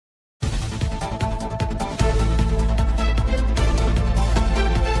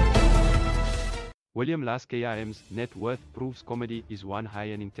William Last KRM's net worth proves comedy is one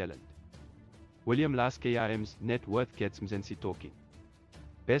high-earning talent. William Last KRM's net worth gets Mzansi talking.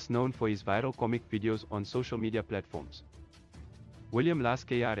 Best known for his viral comic videos on social media platforms, William Last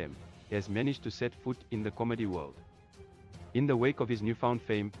KRM has managed to set foot in the comedy world. In the wake of his newfound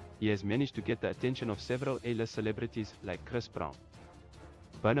fame, he has managed to get the attention of several A-list celebrities like Chris Brown,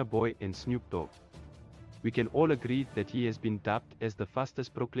 Burna Boy and Snoop Dogg. We can all agree that he has been dubbed as the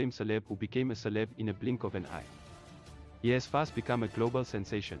fastest proclaimed celeb who became a celeb in a blink of an eye. He has fast become a global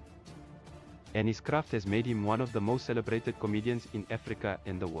sensation, and his craft has made him one of the most celebrated comedians in Africa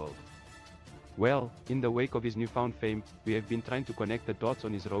and the world. Well, in the wake of his newfound fame, we have been trying to connect the dots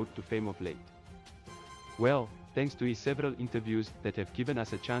on his road to fame of late. Well, thanks to his several interviews that have given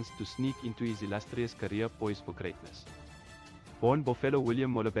us a chance to sneak into his illustrious career poised for greatness. Born Bofelo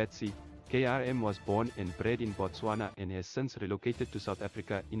William Molobetsi, KRM was born and bred in Botswana and has since relocated to South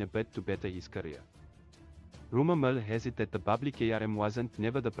Africa in a bid to better his career. Rumor mill has it that the bubbly KRM wasn't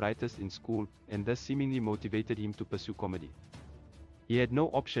never the brightest in school, and this seemingly motivated him to pursue comedy. He had no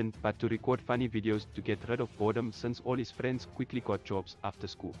option but to record funny videos to get rid of boredom, since all his friends quickly got jobs after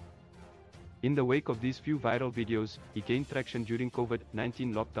school. In the wake of these few viral videos, he gained traction during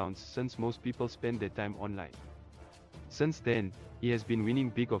COVID-19 lockdowns, since most people spend their time online. Since then, he has been winning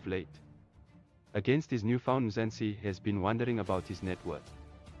big of late. Against his newfound Mzansi has been wondering about his net worth.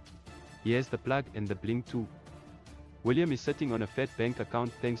 He has the plug and the bling too. William is sitting on a fat bank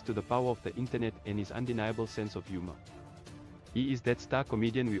account thanks to the power of the internet and his undeniable sense of humor. He is that star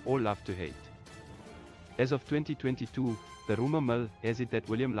comedian we all love to hate. As of 2022, the rumor mill has it that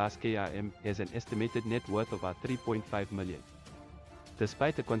William Last KRM has an estimated net worth of about 3.5 million.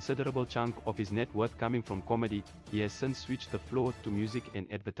 Despite a considerable chunk of his net worth coming from comedy, he has since switched the floor to music and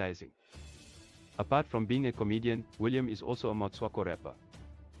advertising. Apart from being a comedian, William is also a Motswako rapper.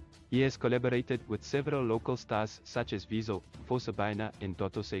 He has collaborated with several local stars such as Vizo, Fosabaina and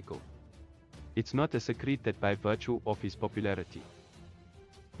Dotto Seiko. It's not a secret that by virtue of his popularity,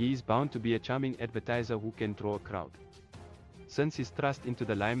 he is bound to be a charming advertiser who can draw a crowd. Since his thrust into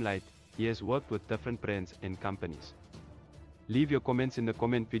the limelight, he has worked with different brands and companies. Leave your comments in the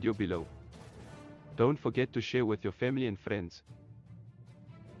comment video below. Don't forget to share with your family and friends.